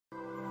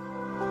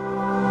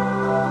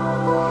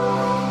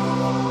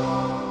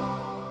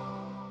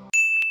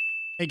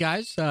Hey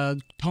guys,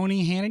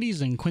 Tony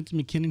Hannides and Quinnton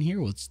McKinnon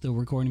here with Still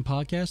Recording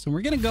Podcast, and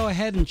we're going to go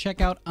ahead and check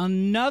out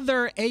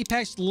another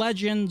Apex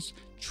Legends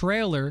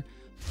trailer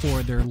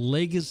for their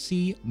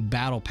Legacy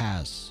Battle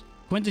Pass.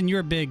 Quinnton,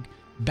 you're a big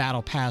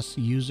Battle Pass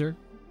user.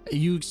 Are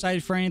you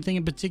excited for anything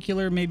in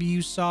particular maybe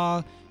you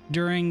saw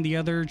during the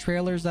other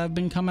trailers that have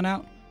been coming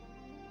out?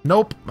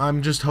 Nope,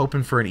 I'm just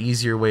hoping for an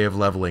easier way of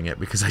leveling it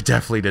because I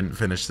definitely didn't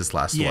finish this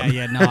last one.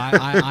 Yeah, no,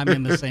 I'm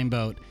in the same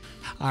boat.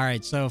 All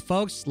right, so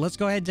folks, let's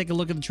go ahead and take a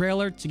look at the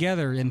trailer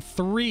together in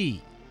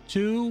 3,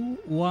 2,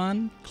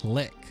 1,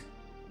 click.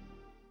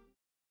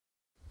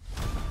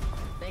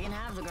 They can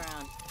have the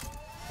ground.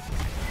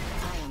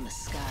 I am the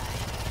sky.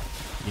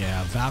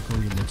 Yeah,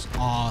 Valkyrie looks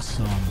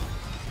awesome.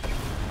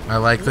 I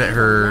like that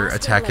her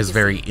attack is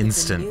very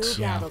instant.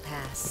 Yeah. Battle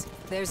Pass.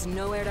 There's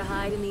nowhere to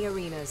hide in the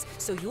arenas,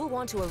 so you'll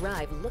want to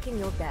arrive looking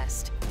your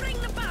best.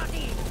 Bring the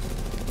bounty!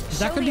 Is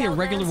that going to be a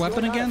regular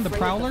weapon again, the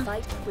Prowler?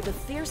 I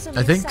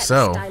think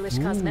so. I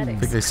think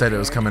they said it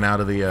was coming out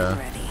of the,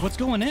 What's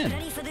going in?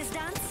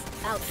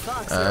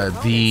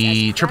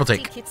 the triple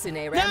take.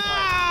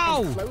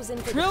 No!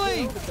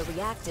 Really?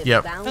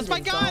 Yep. That's my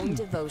gun!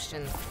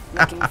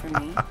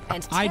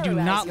 I do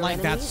not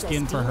like that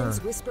skin for her.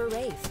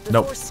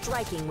 Nope.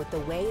 Striking with the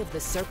way of the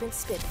Serpent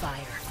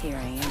Spitfire. Here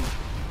I am.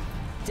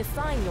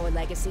 Define your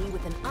legacy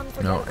with an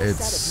unforgettable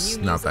it's set of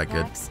new not music that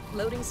good. packs,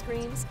 loading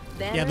screens,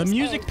 Yeah, the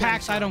music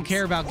packs I don't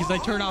care about because I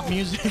turn off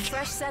music.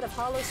 Fresh set of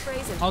hollow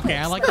sprays and Okay,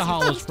 I like the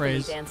hollow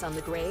sprays. Dance on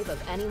the grave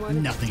of anyone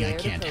who Nothing I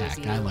dared can't oppose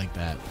hack. you. I like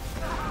that.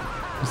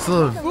 It's a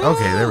little,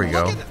 okay, there we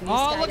go.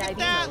 Oh, look at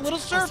that! Little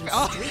surf!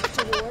 Oh.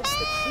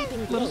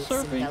 Little Little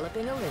surfing.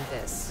 enveloping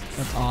Olympus.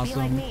 That's Be like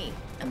awesome. me,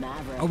 a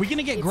maverick. Are we going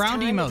to get It's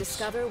ground time to emotes?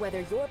 discover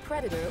whether you're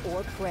predator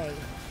or prey.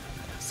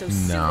 So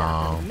suit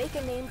up and make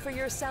a name for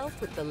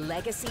yourself with the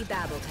Legacy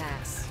Battle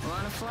Pass.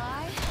 Wanna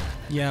fly?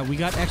 Yeah, we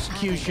got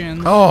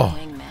execution. Oh,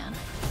 Wingman.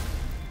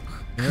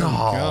 There we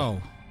Oh.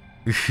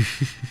 go.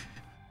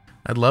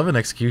 I'd love an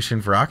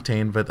execution for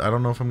Octane, but I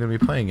don't know if I'm going to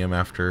be playing him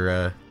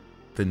after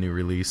the new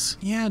release.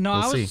 Yeah,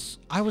 no, We'll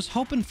I was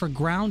hoping for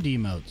ground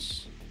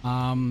emotes.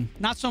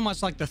 Not so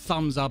much like the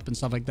thumbs up and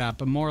stuff like that,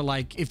 but more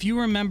like if you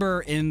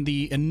remember in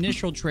the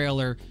initial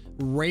trailer,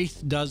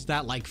 Wraith does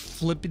that like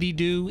flippity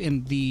do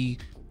in the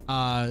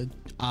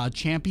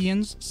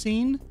champions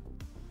scene.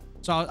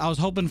 So I was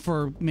hoping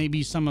for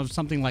maybe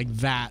something like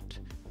that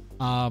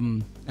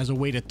as a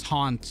way to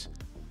taunt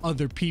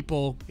other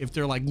people if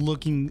they're like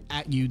looking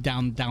at you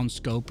down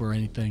scope or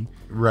anything.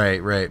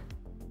 Right, right.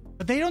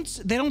 But they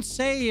don't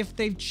say if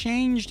they've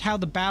changed how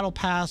the battle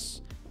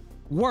pass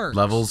works.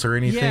 Levels or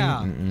anything?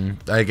 Yeah.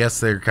 I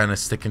guess they're kind of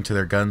sticking to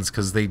their guns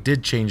because they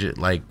did change it,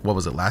 like, what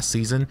was it, last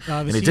season?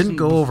 And it didn't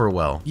go over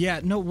well. Yeah,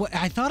 no,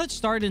 I thought it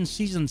started in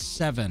season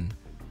 7.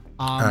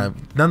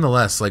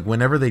 Nonetheless, like,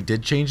 whenever they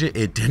did change it,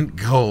 it didn't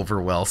go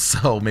over well.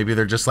 So maybe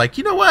they're just like,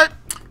 you know what?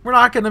 We're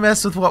not going to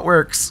mess with what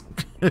works.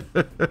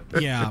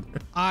 Yeah.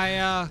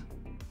 I'm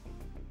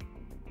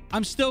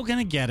still going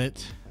to get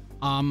it.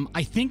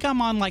 I think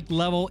I'm on like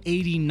level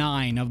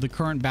 89 of the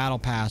current battle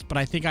pass, but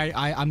I think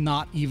I'm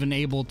not even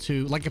able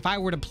to, like, if I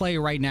were to play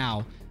right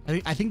now,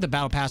 I think the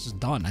battle pass is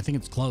done. I think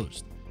it's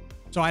closed.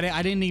 So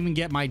I didn't even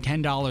get my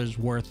 $10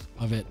 worth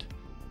of it.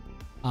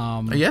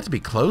 You have to be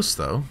close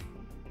though.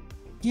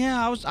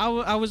 Yeah,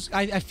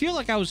 I feel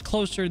like I was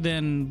closer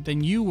than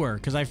you were,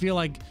 because I feel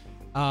like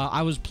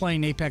I was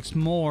playing Apex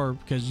more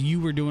because you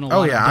were doing a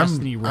lot of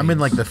Destiny raids. I'm in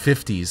like the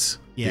 50s.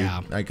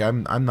 Yeah. Dude. Like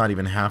I'm not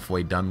even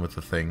halfway done with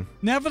the thing.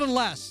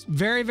 Nevertheless,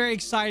 very, very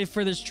excited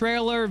for this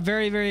trailer.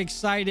 Very, very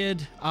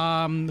excited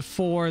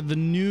for the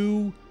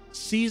new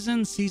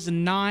season.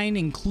 Season 9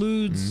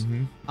 includes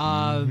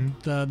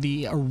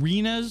the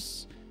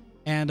arenas,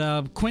 and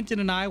Quinnton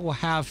and I will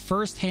have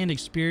firsthand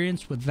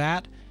experience with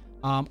that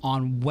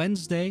on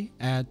Wednesday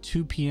at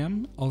 2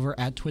 p.m. over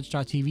at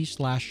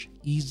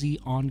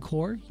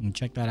twitch.tv/EasyEncore. You can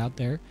check that out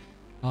there.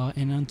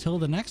 And until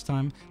the next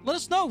time, let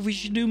us know if we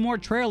should do more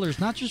trailers,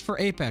 not just for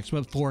Apex,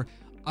 but for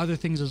other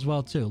things as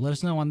well, too. Let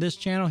us know on this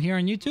channel here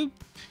on YouTube.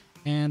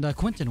 And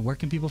Quinnton, where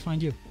can people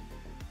find you?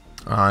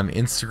 On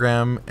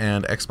Instagram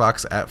and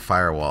Xbox at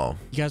Firewall.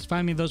 You guys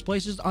find me those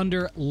places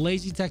under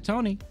Lazy Tech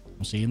Tony.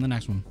 We'll see you in the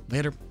next one.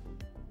 Later.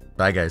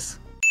 Bye, guys.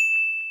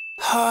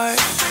 Heart